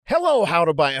Hello, How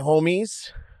to Buy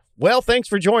Homies. Well, thanks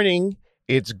for joining.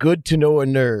 It's good to know a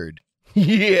nerd.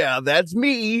 Yeah, that's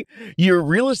me, your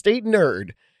real estate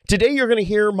nerd. Today, you're going to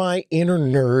hear my inner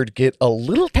nerd get a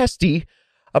little testy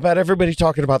about everybody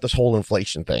talking about this whole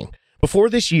inflation thing. Before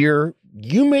this year,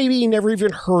 you maybe never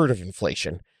even heard of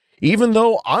inflation, even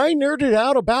though I nerded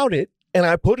out about it and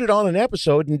I put it on an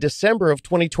episode in December of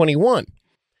 2021.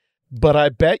 But I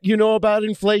bet you know about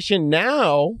inflation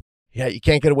now. Yeah, you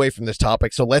can't get away from this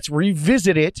topic, so let's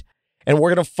revisit it, and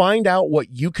we're going to find out what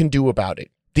you can do about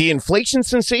it. The inflation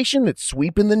sensation that's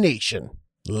sweeping the nation.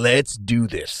 Let's do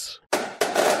this.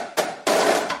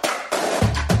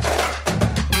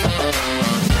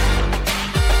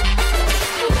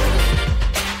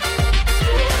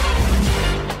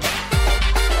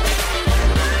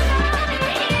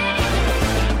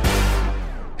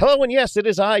 Hello, and yes, it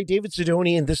is I, David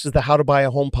Sidoni, and this is the How to Buy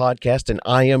a Home podcast, and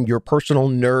I am your personal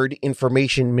nerd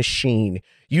information machine,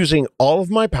 using all of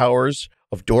my powers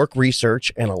of dork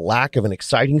research and a lack of an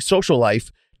exciting social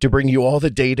life to bring you all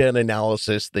the data and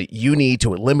analysis that you need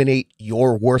to eliminate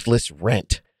your worthless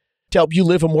rent, to help you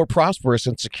live a more prosperous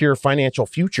and secure financial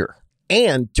future,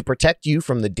 and to protect you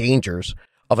from the dangers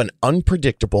of an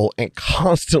unpredictable and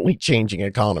constantly changing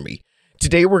economy.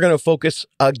 Today, we're going to focus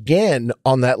again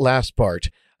on that last part.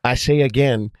 I say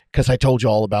again because I told you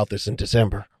all about this in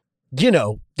December. You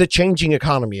know, the changing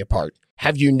economy part.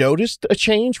 Have you noticed a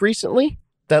change recently?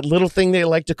 That little thing they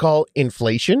like to call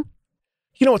inflation?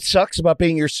 You know what sucks about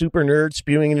being your super nerd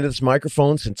spewing into this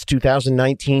microphone since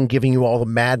 2019, giving you all the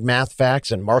mad math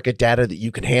facts and market data that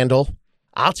you can handle?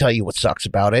 I'll tell you what sucks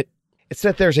about it. It's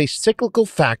that there's a cyclical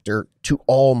factor to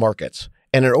all markets.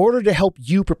 And in order to help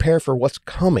you prepare for what's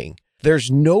coming,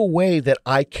 there's no way that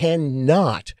I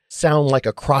cannot sound like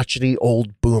a crotchety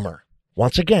old boomer.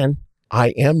 Once again, I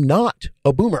am not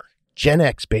a boomer. Gen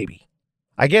X, baby.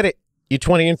 I get it. You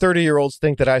 20 and 30-year-olds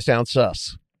think that I sound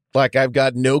sus. Like I've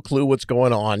got no clue what's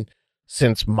going on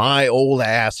since my old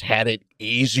ass had it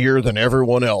easier than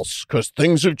everyone else because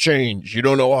things have changed. You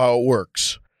don't know how it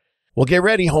works. Well, get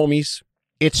ready, homies.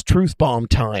 It's truth bomb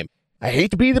time. I hate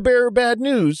to be the bearer of bad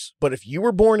news, but if you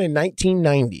were born in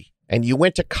 1990, and you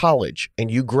went to college and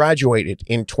you graduated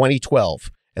in 2012,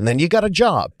 and then you got a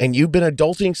job and you've been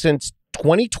adulting since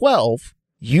 2012,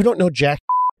 you don't know jack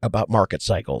about market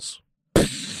cycles.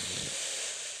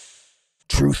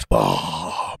 Truth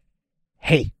bomb.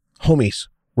 Hey, homies,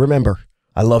 remember,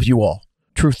 I love you all.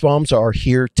 Truth bombs are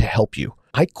here to help you.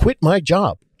 I quit my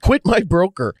job, quit my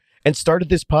broker, and started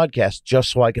this podcast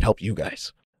just so I could help you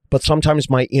guys. But sometimes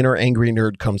my inner angry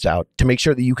nerd comes out to make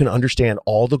sure that you can understand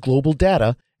all the global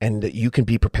data and that you can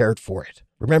be prepared for it.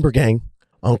 Remember, gang,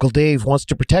 Uncle Dave wants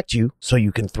to protect you so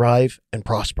you can thrive and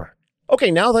prosper.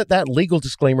 Okay, now that that legal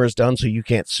disclaimer is done so you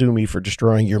can't sue me for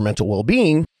destroying your mental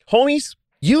well-being, homies,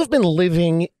 you've been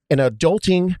living an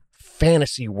adulting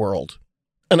fantasy world.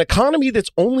 An economy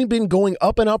that's only been going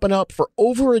up and up and up for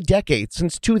over a decade,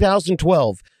 since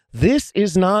 2012. This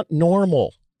is not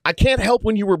normal. I can't help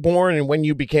when you were born and when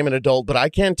you became an adult, but I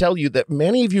can tell you that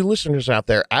many of you listeners out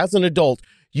there, as an adult,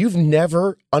 you've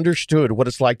never understood what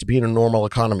it's like to be in a normal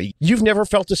economy. You've never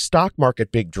felt a stock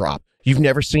market big drop. You've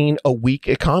never seen a weak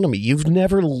economy. You've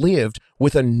never lived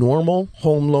with a normal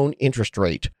home loan interest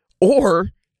rate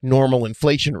or normal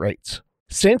inflation rates.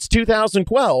 Since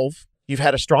 2012, you've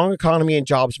had a strong economy and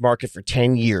jobs market for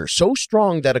 10 years, so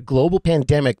strong that a global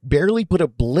pandemic barely put a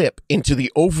blip into the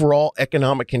overall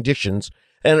economic conditions,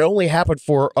 and it only happened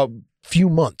for a few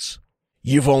months.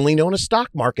 You've only known a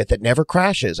stock market that never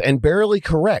crashes and barely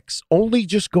corrects, only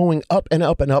just going up and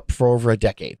up and up for over a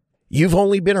decade. You've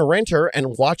only been a renter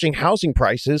and watching housing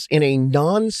prices in a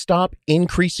non-stop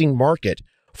increasing market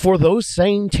for those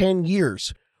same 10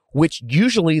 years, which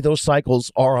usually those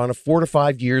cycles are on a 4 to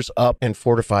 5 years up and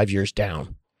 4 to 5 years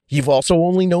down. You've also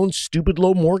only known stupid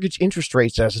low mortgage interest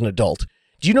rates as an adult.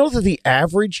 Do you know that the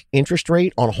average interest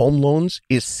rate on home loans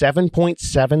is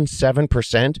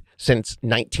 7.77% since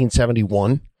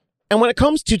 1971? And when it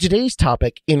comes to today's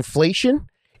topic, inflation,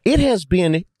 it has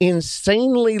been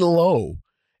insanely low.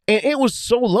 And it was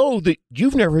so low that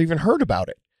you've never even heard about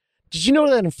it. Did you know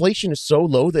that inflation is so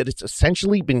low that it's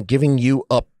essentially been giving you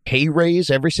a pay raise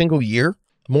every single year?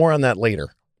 More on that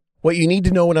later. What you need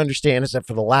to know and understand is that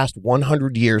for the last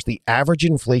 100 years, the average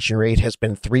inflation rate has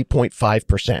been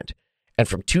 3.5%. And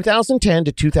from 2010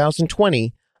 to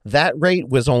 2020, that rate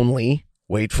was only,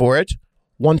 wait for it,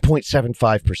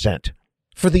 1.75%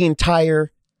 for the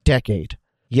entire decade.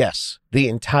 Yes, the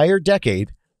entire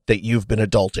decade that you've been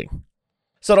adulting.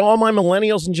 So to all my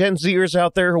millennials and Gen Zers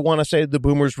out there who want to say the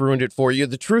boomers ruined it for you,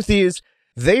 the truth is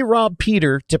They robbed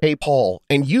Peter to pay Paul,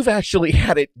 and you've actually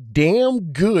had it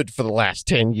damn good for the last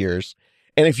 10 years.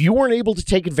 And if you weren't able to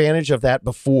take advantage of that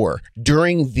before,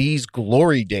 during these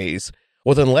glory days,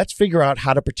 well, then let's figure out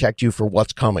how to protect you for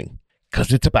what's coming,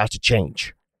 because it's about to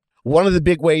change. One of the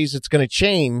big ways it's going to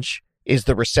change is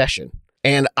the recession.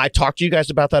 And I talked to you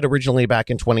guys about that originally back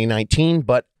in 2019,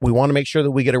 but we want to make sure that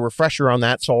we get a refresher on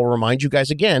that. So I'll remind you guys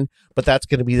again, but that's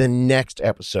going to be the next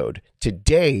episode.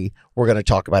 Today, we're going to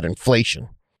talk about inflation.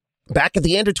 Back at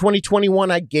the end of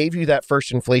 2021, I gave you that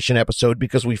first inflation episode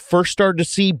because we first started to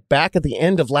see back at the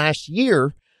end of last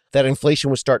year that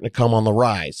inflation was starting to come on the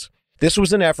rise. This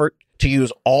was an effort to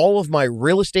use all of my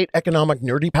real estate economic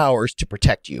nerdy powers to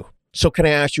protect you. So can I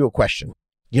ask you a question?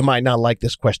 You might not like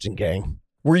this question, gang.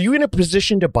 Were you in a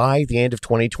position to buy at the end of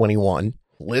 2021,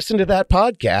 listen to that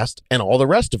podcast and all the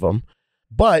rest of them,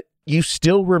 but you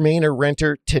still remain a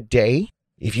renter today?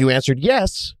 If you answered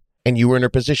yes, and you were in a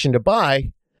position to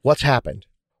buy, what's happened?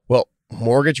 Well,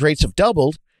 mortgage rates have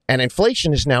doubled, and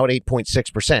inflation is now at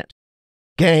 8.6%.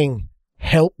 Gang,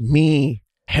 help me,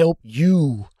 help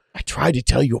you. I tried to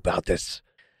tell you about this.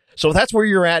 So that's where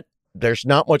you're at. There's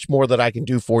not much more that I can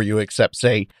do for you except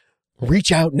say,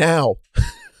 reach out now.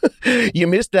 You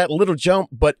missed that little jump,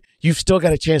 but you've still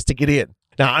got a chance to get in.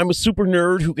 Now, I'm a super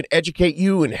nerd who can educate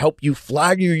you and help you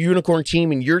flag your unicorn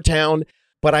team in your town,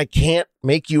 but I can't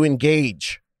make you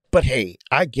engage. But hey,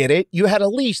 I get it. You had a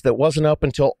lease that wasn't up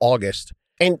until August.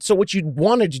 And so what you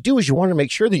wanted to do is you wanted to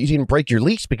make sure that you didn't break your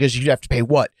lease because you'd have to pay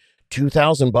what?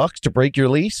 $2,000 to break your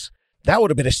lease? That would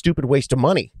have been a stupid waste of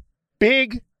money.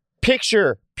 Big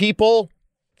picture, people.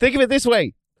 Think of it this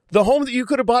way. The home that you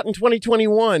could have bought in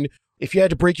 2021, if you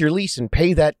had to break your lease and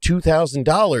pay that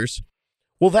 $2,000,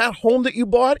 well, that home that you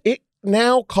bought, it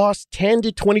now costs 10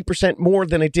 to 20% more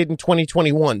than it did in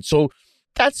 2021. So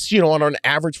that's, on an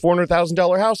average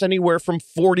 $400,000 house, anywhere from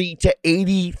 $40,000 to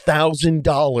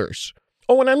 $80,000.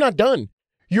 Oh, and I'm not done.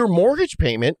 Your mortgage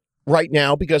payment right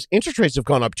now, because interest rates have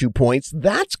gone up 2 points,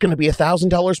 that's going to be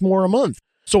 $1,000 more a month.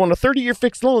 So on a 30-year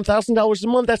fixed loan, $1,000 a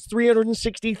month, that's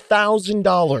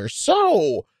 $360,000.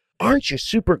 So aren't you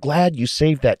super glad you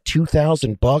saved that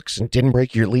 $2,000 and didn't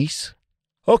break your lease?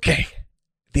 Okay,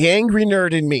 the angry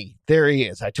nerd in me, there he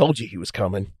is. I told you he was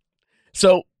coming.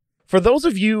 So for those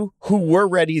of you who were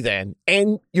ready then,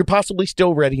 and you're possibly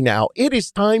still ready now, it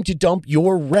is time to dump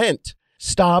your rent.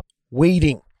 Stop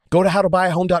waiting. Go to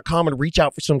howtobuyahome.com and reach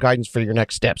out for some guidance for your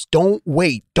next steps. Don't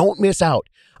wait. Don't miss out.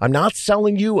 I'm not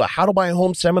selling you a how to buy a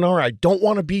home seminar. I don't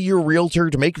want to be your realtor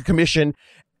to make a commission.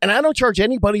 And I don't charge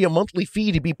anybody a monthly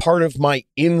fee to be part of my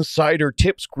insider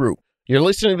tips group. You're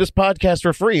listening to this podcast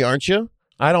for free, aren't you?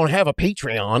 I don't have a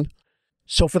Patreon.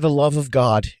 So for the love of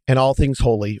God and all things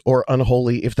holy or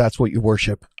unholy, if that's what you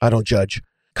worship, I don't judge.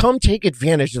 Come take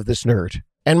advantage of this nerd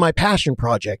and my passion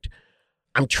project.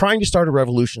 I'm trying to start a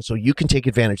revolution so you can take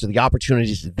advantage of the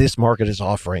opportunities that this market is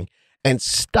offering and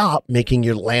stop making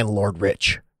your landlord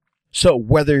rich. So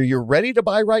whether you're ready to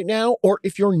buy right now or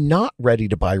if you're not ready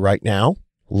to buy right now,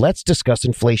 let's discuss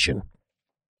inflation.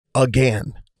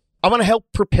 Again, I want to help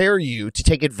prepare you to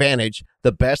take advantage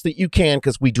the best that you can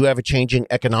because we do have a changing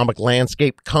economic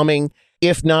landscape coming,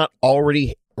 if not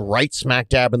already right smack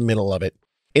dab in the middle of it.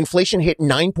 Inflation hit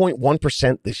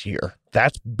 9.1% this year.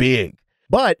 That's big.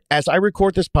 But as I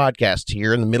record this podcast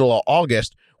here in the middle of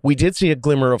August, we did see a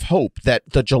glimmer of hope that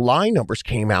the July numbers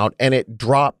came out and it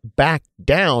dropped back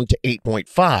down to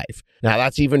 8.5. Now,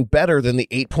 that's even better than the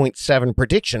 8.7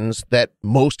 predictions that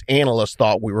most analysts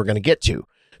thought we were going to get to.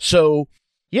 So,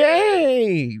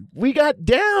 yay, we got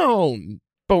down,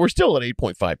 but we're still at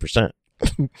 8.5%.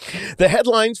 The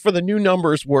headlines for the new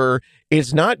numbers were,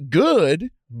 it's not good,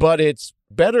 but it's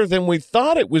better than we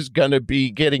thought it was going to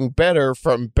be, getting better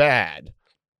from bad.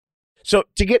 So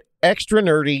to get extra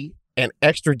nerdy and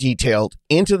extra detailed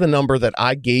into the number that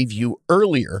I gave you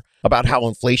earlier about how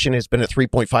inflation has been at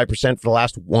 3.5% for the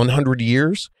last 100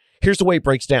 years, here's the way it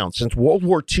breaks down. Since World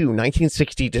War II,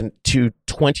 1960 to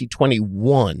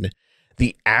 2021,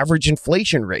 the average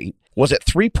inflation rate was at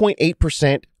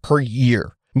 3.8% per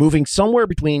year, moving somewhere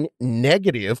between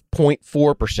negative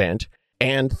 0.4%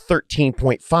 and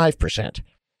 13.5%.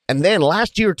 And then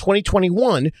last year,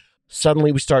 2021,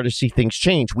 suddenly we started to see things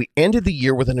change. We ended the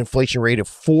year with an inflation rate of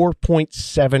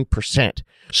 4.7%.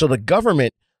 So the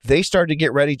government, they started to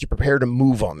get ready to prepare to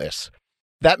move on this.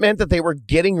 That meant that they were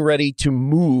getting ready to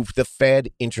move the Fed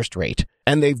interest rate.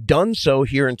 And they've done so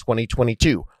here in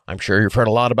 2022. I'm sure you've heard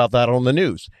a lot about that on the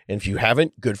news. And if you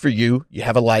haven't, good for you. You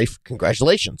have a life.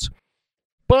 Congratulations.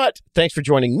 But thanks for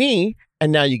joining me. And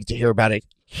now you get to hear about it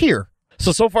here.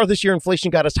 So far this year,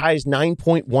 inflation got as high as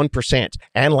 9.1%.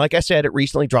 And like I said, it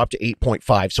recently dropped to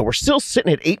 8.5%. So we're still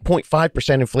sitting at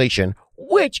 8.5% inflation,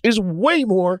 which is way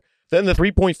more than the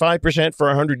 3.5% for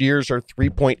 100 years or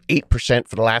 3.8%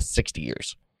 for the last 60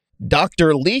 years.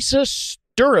 Dr. Lisa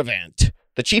Sturtevant,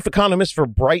 the chief economist for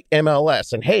Bright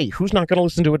MLS. And hey, who's not going to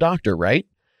listen to a doctor, right?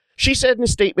 She said in a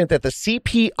statement that the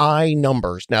CPI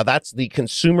numbers, now that's the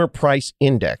Consumer Price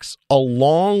Index,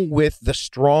 along with the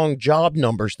strong job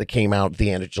numbers that came out at the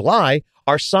end of July,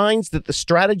 are signs that the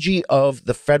strategy of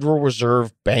the Federal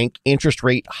Reserve Bank interest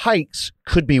rate hikes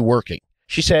could be working.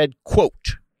 She said,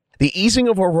 quote, "The easing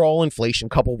of overall inflation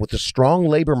coupled with the strong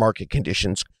labor market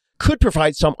conditions could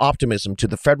provide some optimism to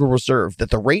the Federal Reserve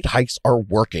that the rate hikes are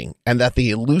working and that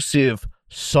the elusive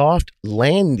soft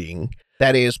landing,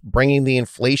 that is, bringing the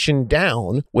inflation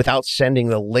down without sending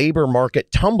the labor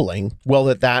market tumbling, well,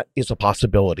 that is a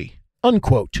possibility."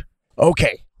 Unquote.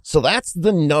 Okay, so that's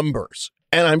the numbers.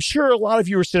 And I'm sure a lot of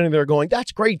you are sitting there going,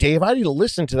 that's great, Dave. I need to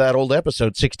listen to that old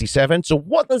episode 67. So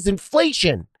what is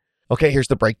inflation? Okay, here's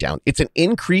the breakdown. It's an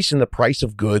increase in the price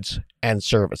of goods and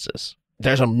services.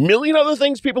 There's a million other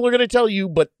things people are going to tell you,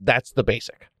 but that's the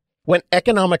basic. When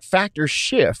economic factors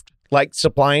shift, like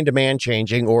supply and demand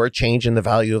changing or a change in the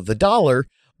value of the dollar,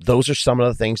 those are some of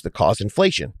the things that cause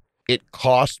inflation. It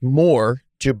costs more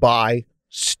to buy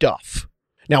stuff.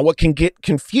 Now, what can get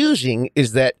confusing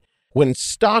is that when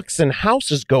stocks and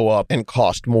houses go up and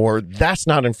cost more, that's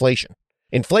not inflation.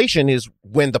 Inflation is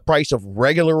when the price of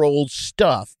regular old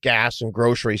stuff, gas and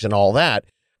groceries and all that,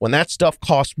 when that stuff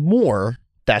costs more,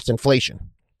 that's inflation.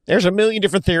 There's a million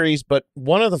different theories, but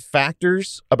one of the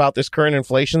factors about this current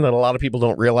inflation that a lot of people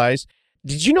don't realize,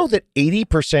 did you know that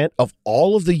 80% of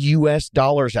all of the US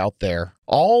dollars out there,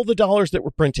 all the dollars that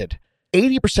were printed,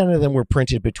 80% of them were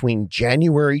printed between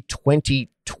January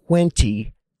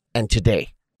 2020 and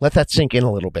today? Let that sink in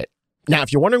a little bit. Now,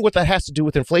 if you're wondering what that has to do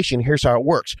with inflation, here's how it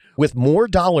works. With more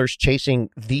dollars chasing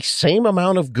the same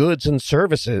amount of goods and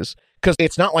services, because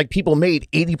it's not like people made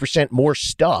 80% more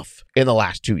stuff in the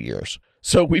last 2 years.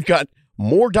 So we've got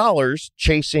more dollars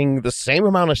chasing the same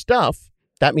amount of stuff.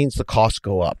 That means the costs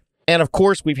go up. And of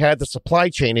course, we've had the supply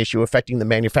chain issue affecting the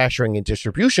manufacturing and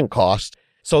distribution costs.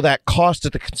 So that cost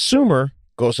to the consumer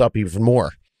goes up even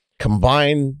more.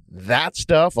 Combine that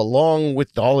stuff along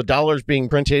with all the dollars being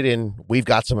printed, and we've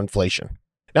got some inflation.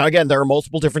 Now, again, there are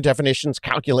multiple different definitions,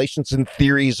 calculations, and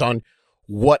theories on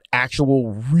what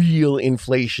actual real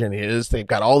inflation is. They've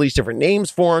got all these different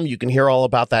names for them. You can hear all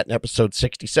about that in episode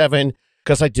 67,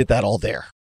 because I did that all there.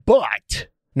 But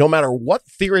no matter what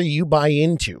theory you buy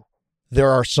into,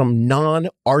 there are some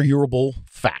non-arguable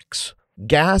facts.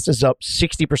 Gas is up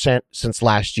 60% since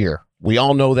last year. We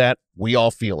all know that. We all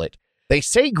feel it. They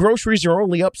say groceries are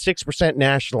only up 6%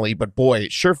 nationally, but boy,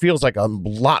 it sure feels like a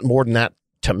lot more than that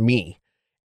to me.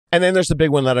 And then there's the big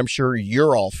one that I'm sure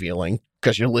you're all feeling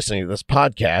because you're listening to this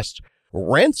podcast.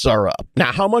 Rents are up.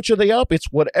 Now, how much are they up?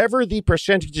 It's whatever the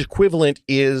percentage equivalent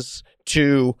is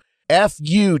to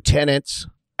FU tenants.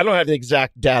 I don't have the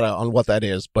exact data on what that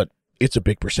is, but it's a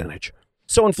big percentage.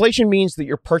 So inflation means that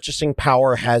your purchasing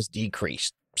power has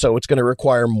decreased. So it's going to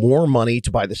require more money to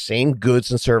buy the same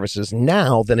goods and services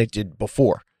now than it did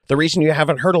before. The reason you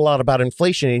haven't heard a lot about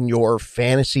inflation in your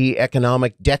fantasy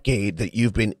economic decade that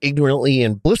you've been ignorantly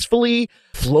and blissfully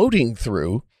floating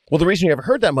through, well, the reason you haven't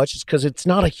heard that much is because it's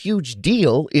not a huge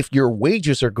deal if your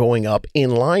wages are going up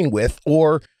in line with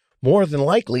or more than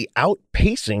likely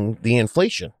outpacing the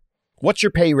inflation. What's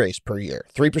your pay raise per year?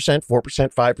 3%,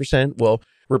 4%, 5%? Well,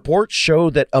 reports show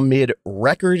that amid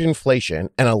record inflation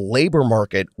and a labor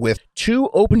market with 2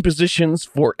 open positions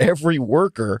for every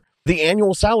worker, the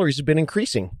annual salaries have been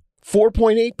increasing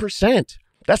 4.8%.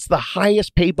 That's the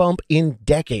highest pay bump in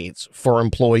decades for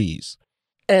employees.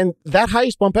 And that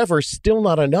highest bump ever is still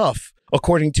not enough,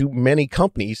 according to many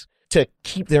companies, to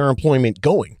keep their employment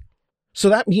going. So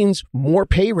that means more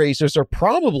pay raises are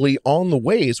probably on the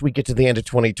way as we get to the end of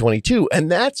 2022.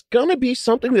 And that's going to be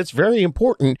something that's very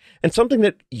important and something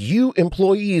that you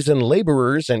employees and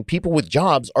laborers and people with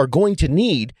jobs are going to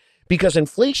need because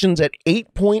inflation's at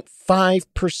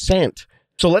 8.5%.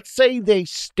 So let's say they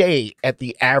stay at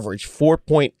the average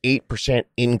 4.8%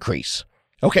 increase.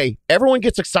 Okay, everyone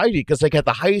gets excited because they got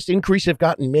the highest increase they've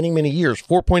gotten in many, many years,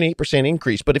 4.8%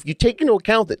 increase. But if you take into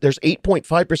account that there's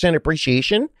 8.5%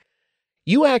 appreciation,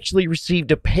 you actually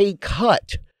received a pay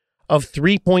cut of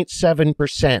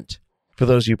 3.7%. For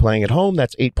those of you playing at home,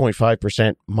 that's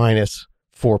 8.5% minus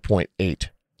 4.8.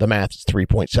 The math is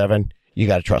 3.7. You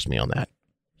got to trust me on that.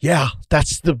 Yeah,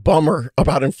 that's the bummer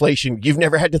about inflation. You've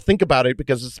never had to think about it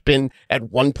because it's been at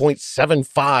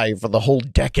 1.75 for the whole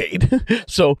decade.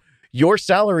 So your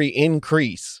salary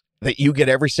increase that you get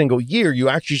every single year, you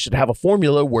actually should have a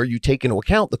formula where you take into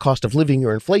account the cost of living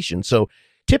or inflation. So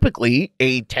typically,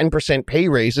 a 10% pay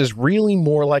raise is really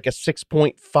more like a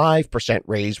 6.5%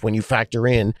 raise when you factor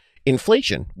in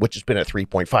inflation, which has been at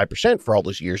 3.5% for all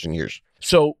those years and years.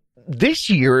 So this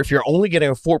year, if you're only getting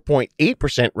a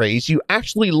 4.8% raise, you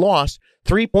actually lost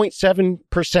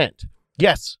 3.7%.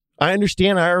 Yes, I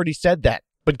understand. I already said that.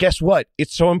 But guess what?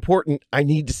 It's so important. I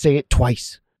need to say it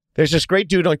twice. There's this great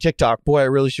dude on TikTok. Boy, I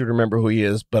really should remember who he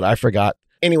is, but I forgot.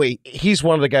 Anyway, he's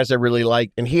one of the guys I really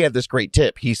like, and he had this great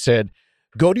tip. He said,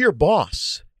 go to your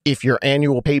boss if your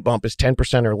annual pay bump is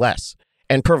 10% or less,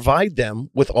 and provide them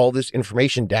with all this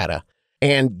information data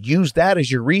and use that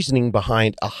as your reasoning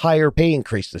behind a higher pay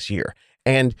increase this year.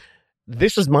 And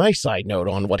this is my side note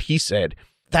on what he said.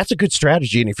 That's a good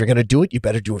strategy. And if you're going to do it, you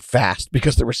better do it fast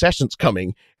because the recession's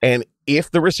coming. And if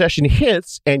the recession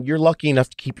hits and you're lucky enough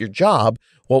to keep your job,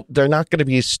 well, they're not going to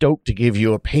be as stoked to give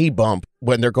you a pay bump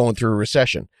when they're going through a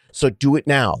recession. So do it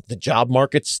now. The job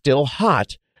market's still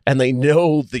hot and they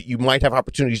know that you might have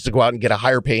opportunities to go out and get a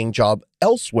higher paying job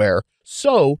elsewhere.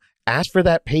 So ask for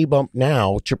that pay bump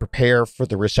now to prepare for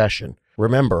the recession.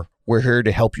 Remember, we're here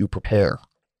to help you prepare.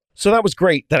 So that was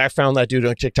great that I found that dude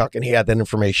on TikTok and he had that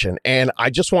information. And I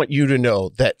just want you to know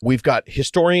that we've got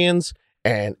historians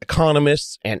and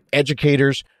economists and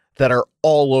educators that are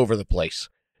all over the place.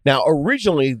 Now,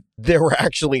 originally, there were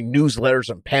actually newsletters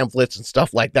and pamphlets and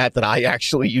stuff like that I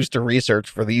actually used to research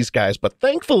for these guys. But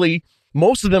thankfully,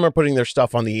 most of them are putting their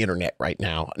stuff on the internet right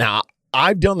now. Now,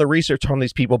 I've done the research on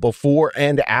these people before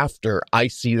and after I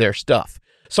see their stuff.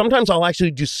 Sometimes I'll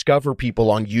actually discover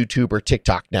people on YouTube or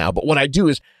TikTok now. But what I do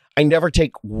is I never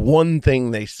take one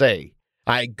thing they say.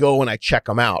 I go and I check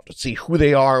them out, see who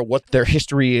they are, what their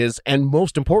history is, and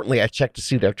most importantly, I check to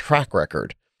see their track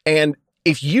record. And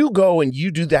if you go and you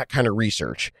do that kind of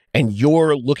research and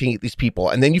you're looking at these people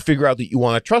and then you figure out that you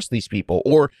want to trust these people,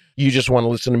 or you just want to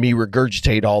listen to me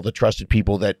regurgitate all the trusted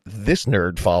people that this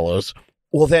nerd follows,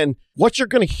 well, then what you're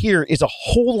going to hear is a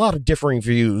whole lot of differing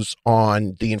views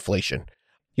on the inflation.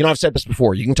 You know, I've said this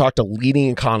before. You can talk to leading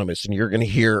economists and you're going to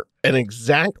hear an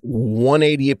exact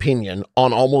 180 opinion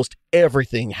on almost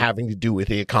everything having to do with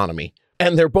the economy.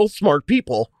 And they're both smart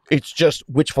people. It's just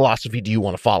which philosophy do you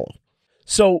want to follow?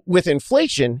 So with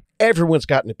inflation, everyone's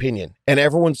got an opinion and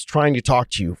everyone's trying to talk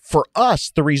to you. For us,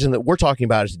 the reason that we're talking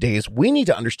about it today is we need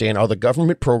to understand all the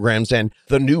government programs and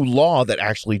the new law that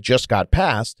actually just got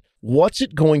passed. What's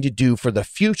it going to do for the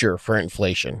future for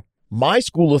inflation? My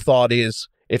school of thought is,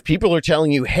 if people are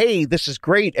telling you, hey, this is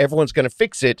great, everyone's going to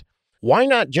fix it, why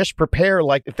not just prepare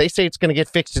like if they say it's going to get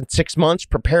fixed in 6 months,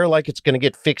 prepare like it's going to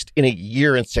get fixed in a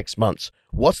year and 6 months.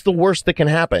 What's the worst that can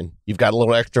happen? You've got a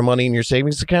little extra money in your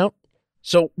savings account.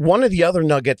 So one of the other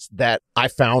nuggets that I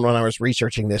found when I was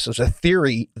researching this is a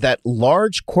theory that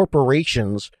large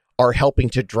corporations are helping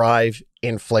to drive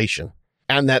inflation,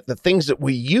 and that the things that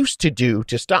we used to do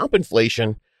to stop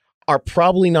inflation are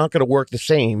probably not going to work the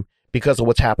same because of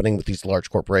what's happening with these large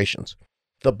corporations.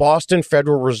 The Boston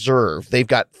Federal Reserve, they've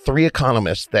got 3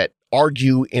 economists that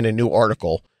argue in a new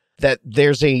article that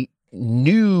there's a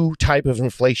new type of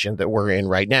inflation that we're in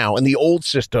right now. And the old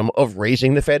system of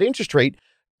raising the Fed interest rate,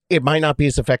 it might not be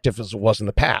as effective as it was in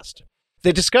the past.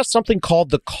 They discussed something called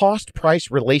the cost-price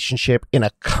relationship in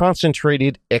a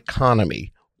concentrated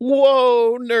economy.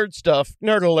 Whoa, nerd stuff,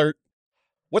 nerd alert.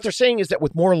 What they're saying is that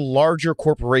with more larger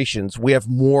corporations, we have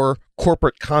more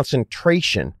corporate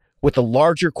concentration, with the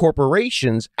larger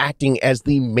corporations acting as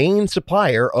the main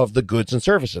supplier of the goods and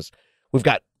services. We've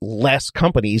got less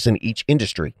companies in each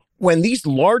industry. When these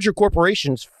larger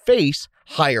corporations face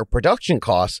higher production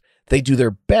costs, they do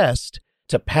their best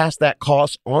to pass that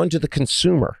cost on to the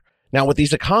consumer. Now, what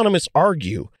these economists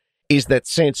argue is that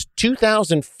since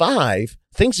 2005,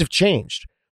 things have changed.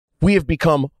 We have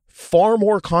become far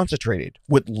more concentrated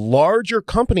with larger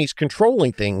companies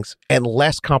controlling things and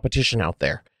less competition out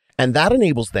there. And that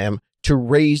enables them to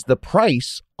raise the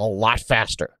price a lot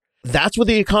faster. That's what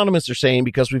the economists are saying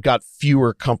because we've got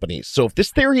fewer companies. So if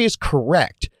this theory is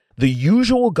correct, the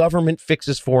usual government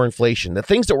fixes for inflation, the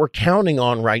things that we're counting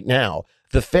on right now,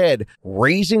 the Fed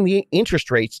raising the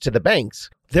interest rates to the banks,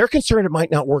 they're concerned it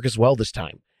might not work as well this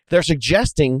time. They're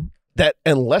suggesting that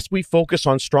unless we focus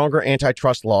on stronger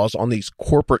antitrust laws on these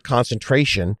corporate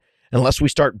concentration, unless we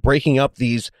start breaking up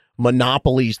these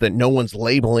monopolies that no one's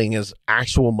labeling as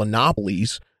actual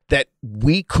monopolies, that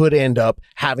we could end up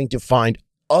having to find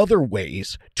other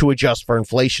ways to adjust for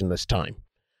inflation this time.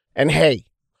 And hey,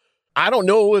 I don't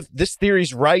know if this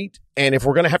theory's right and if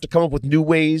we're going to have to come up with new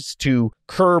ways to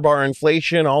curb our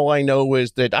inflation. All I know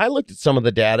is that I looked at some of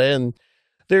the data and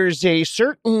There's a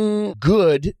certain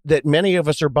good that many of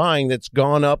us are buying that's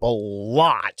gone up a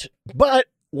lot. But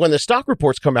when the stock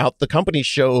reports come out, the companies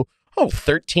show,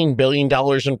 $13 billion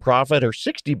in profit or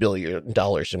 $60 billion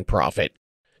in profit.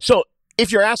 So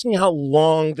if you're asking how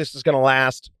long this is going to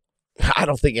last, I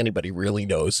don't think anybody really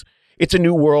knows. It's a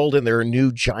new world and there are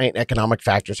new giant economic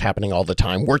factors happening all the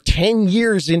time. We're 10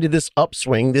 years into this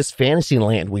upswing, this fantasy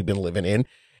land we've been living in,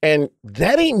 and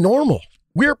that ain't normal.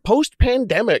 We're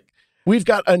post-pandemic. We've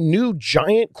got a new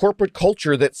giant corporate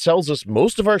culture that sells us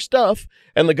most of our stuff,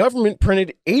 and the government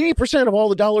printed 80% of all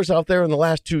the dollars out there in the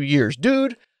last 2 years.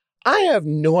 Dude, I have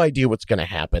no idea what's going to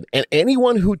happen. And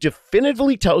anyone who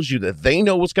definitively tells you that they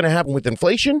know what's going to happen with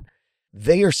inflation,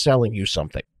 they are selling you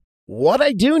something. What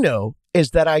I do know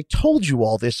is that I told you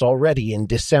all this already in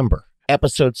December,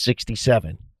 episode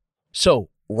 67. So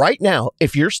right now,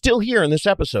 if you're still here in this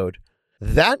episode,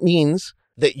 that means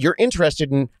that you're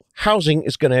interested in housing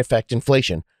is going to affect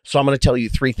inflation. So I'm going to tell you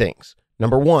 3 things.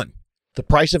 Number 1, the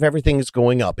price of everything is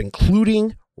going up,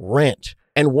 including rent.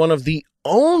 And one of the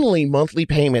only monthly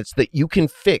payments that you can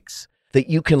fix, that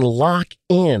you can lock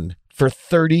in for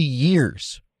 30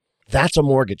 years, that's a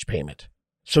mortgage payment.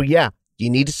 So yeah, you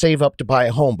need to save up to buy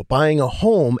a home, but buying a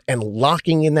home and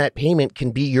locking in that payment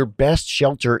can be your best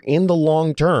shelter in the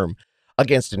long term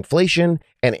against inflation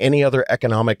and any other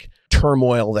economic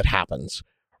turmoil that happens.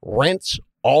 Rents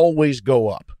always go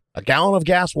up. A gallon of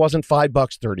gas wasn't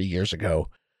 $5 30 years ago,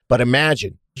 but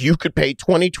imagine you could pay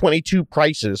 2022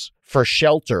 prices for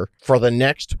shelter for the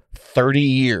next 30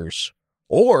 years,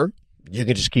 or you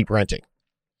can just keep renting.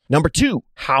 Number 2,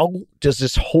 how does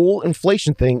this whole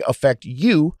inflation thing affect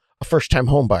you, a first-time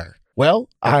home buyer? Well,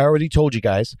 I already told you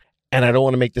guys, and I don't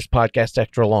want to make this podcast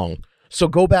extra long. So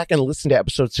go back and listen to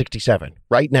episode 67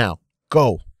 right now.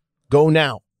 Go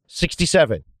now.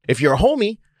 67. If you're a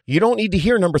homie, you don't need to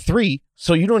hear number 3,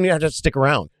 so you don't even have to stick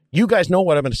around. You guys know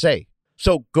what I'm going to say.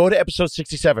 So go to episode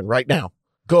 67 right now.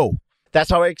 Go. That's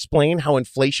how I explain how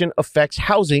inflation affects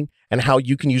housing and how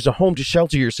you can use a home to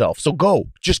shelter yourself. So go.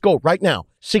 Just go right now.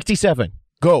 67.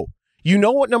 Go. You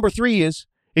know what number 3 is.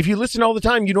 If you listen all the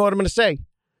time, you know what I'm going to say.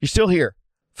 You're still here.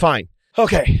 Fine.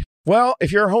 Okay. Well,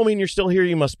 if you're a homie and you're still here,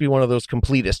 you must be one of those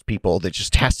completist people that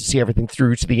just has to see everything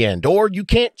through to the end. Or you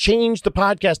can't change the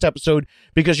podcast episode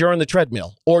because you're on the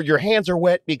treadmill. Or your hands are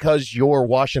wet because you're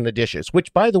washing the dishes.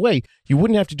 Which, by the way, you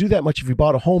wouldn't have to do that much if you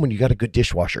bought a home and you got a good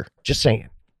dishwasher. Just saying.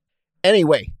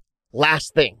 Anyway,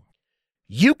 last thing.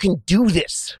 You can do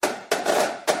this.